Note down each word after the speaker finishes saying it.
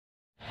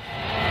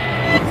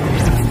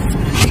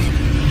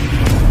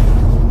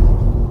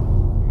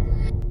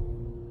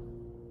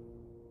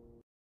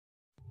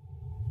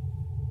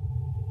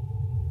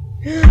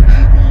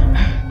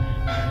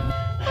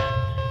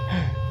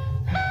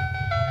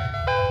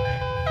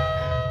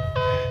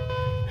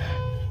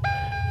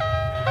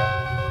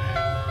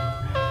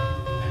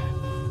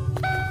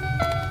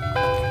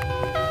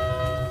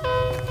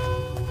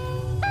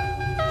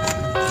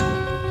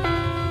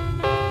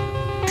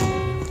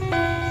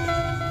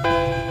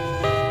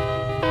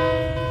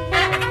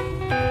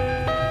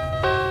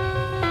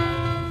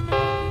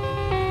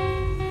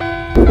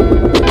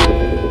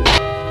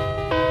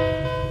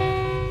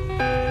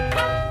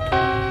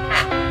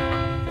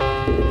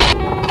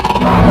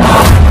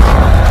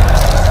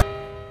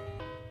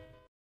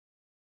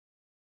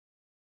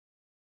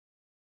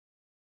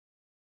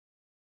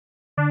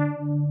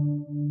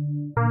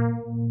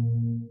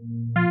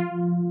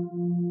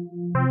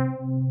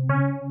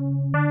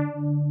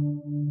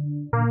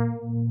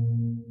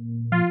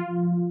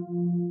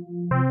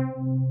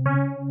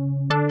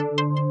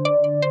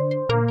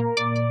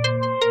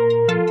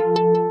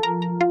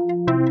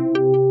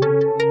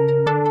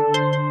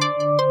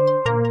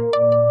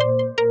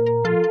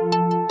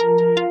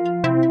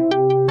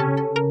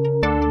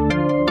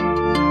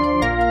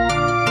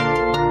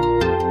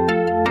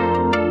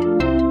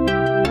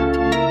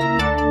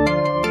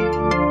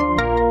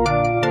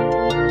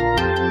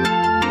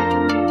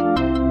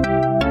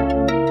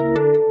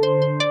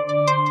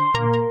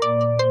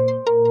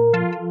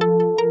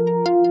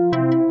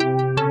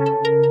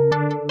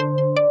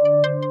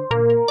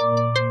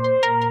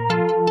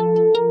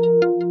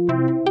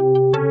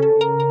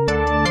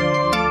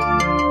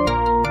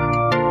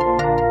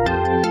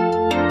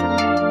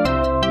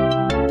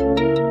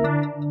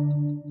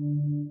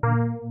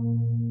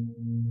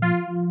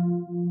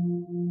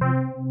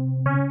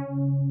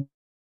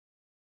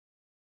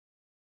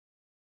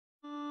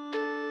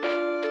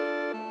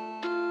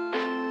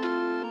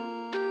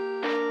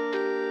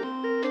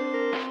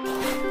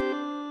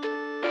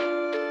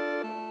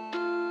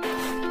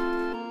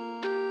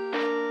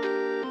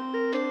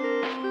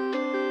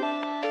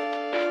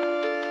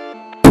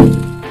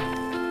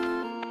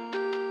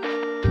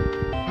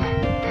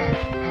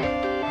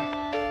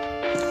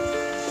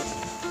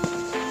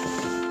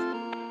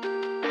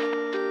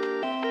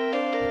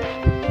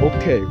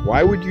Okay,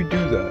 why would you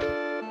do that?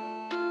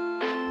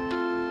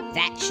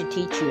 That should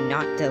teach you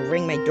not to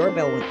ring my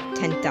doorbell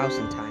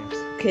 10,000 times.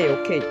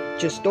 Okay,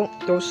 just don't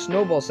throw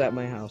snowballs at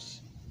my house.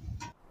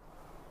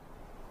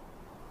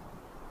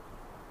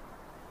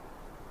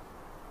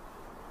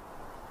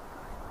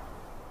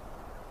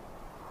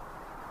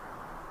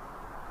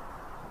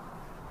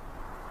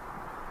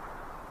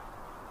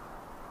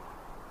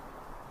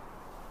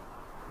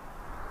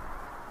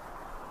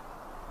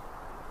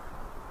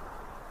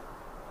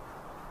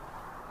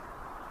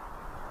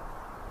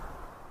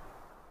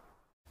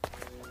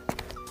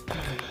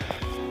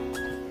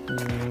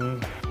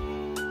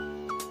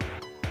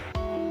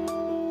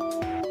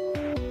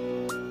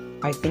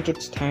 I think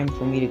it's time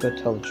for me to go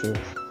tell the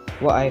truth.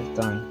 What I've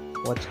done,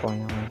 what's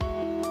going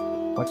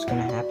on, what's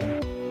gonna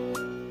happen.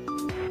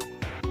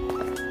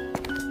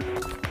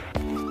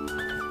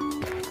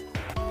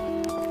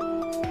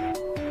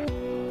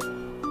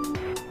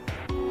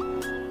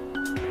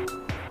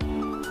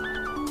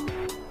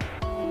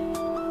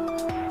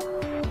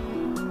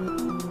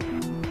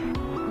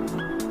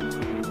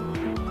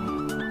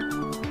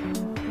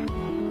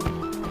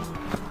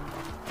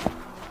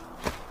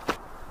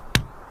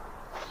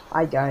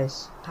 Hi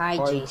guys. Hi,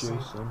 Jason.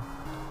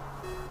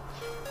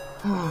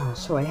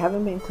 So I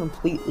haven't been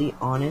completely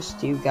honest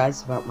to you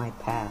guys about my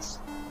past.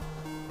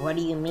 What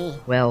do you mean?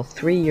 Well,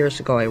 3 years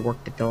ago I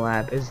worked at the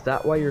lab. Is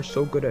that why you're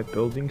so good at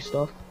building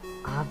stuff?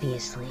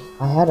 Obviously.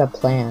 I had a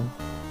plan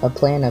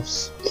of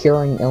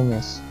curing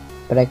illness,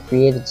 but I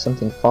created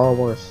something far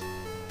worse.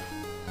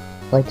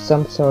 Like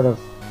some sort of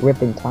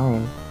rip in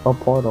time, or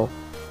portal.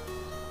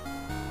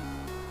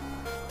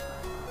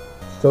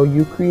 So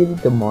you created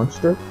the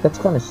monster? That's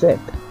kinda sick.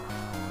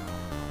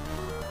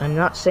 I'm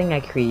not saying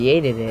I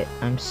created it,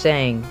 I'm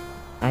saying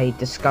I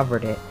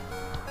discovered it.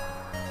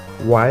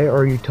 Why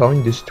are you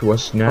telling this to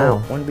us now?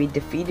 When we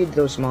defeated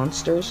those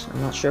monsters,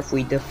 I'm not sure if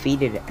we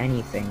defeated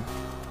anything.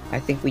 I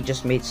think we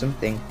just made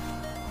something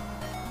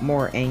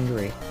more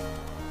angry.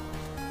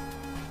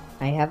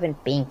 I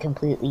haven't been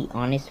completely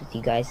honest with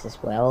you guys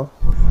as well.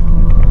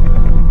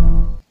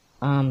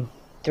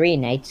 3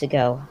 nights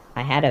ago,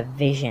 I had a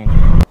vision.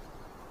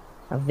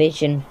 A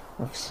vision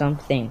of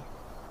something.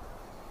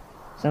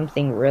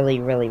 Something really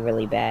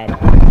bad.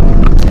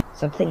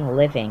 Something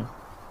living.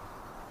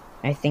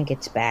 I think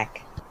it's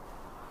back.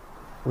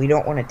 We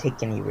don't want to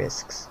take any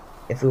risks.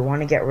 If we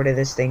want to get rid of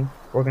this thing,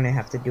 we're gonna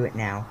have to do it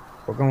now.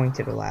 We're going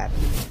to the lab.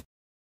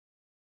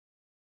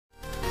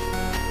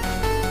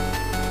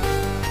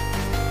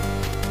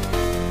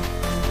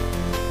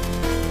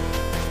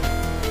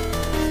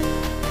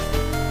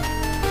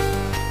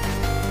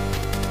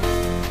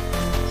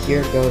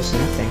 Here goes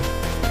nothing.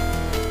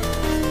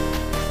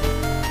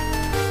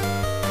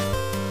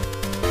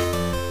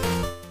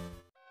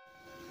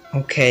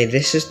 Okay,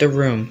 this is the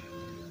room.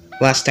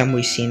 Last time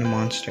we seen a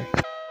monster.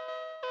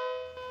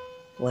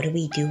 What do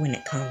we do when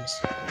it comes?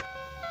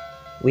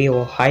 We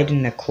will hide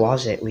in the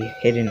closet we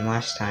hid in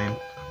last time.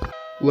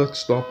 Let's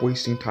stop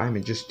wasting time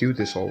and just do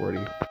this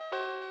already.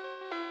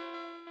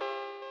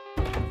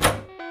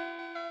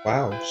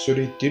 Wow, so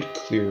they did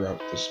clear out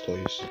this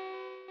place.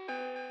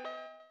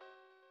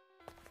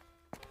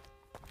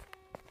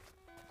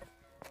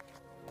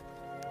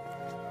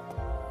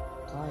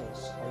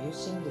 Guys, are you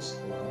seeing this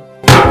glow?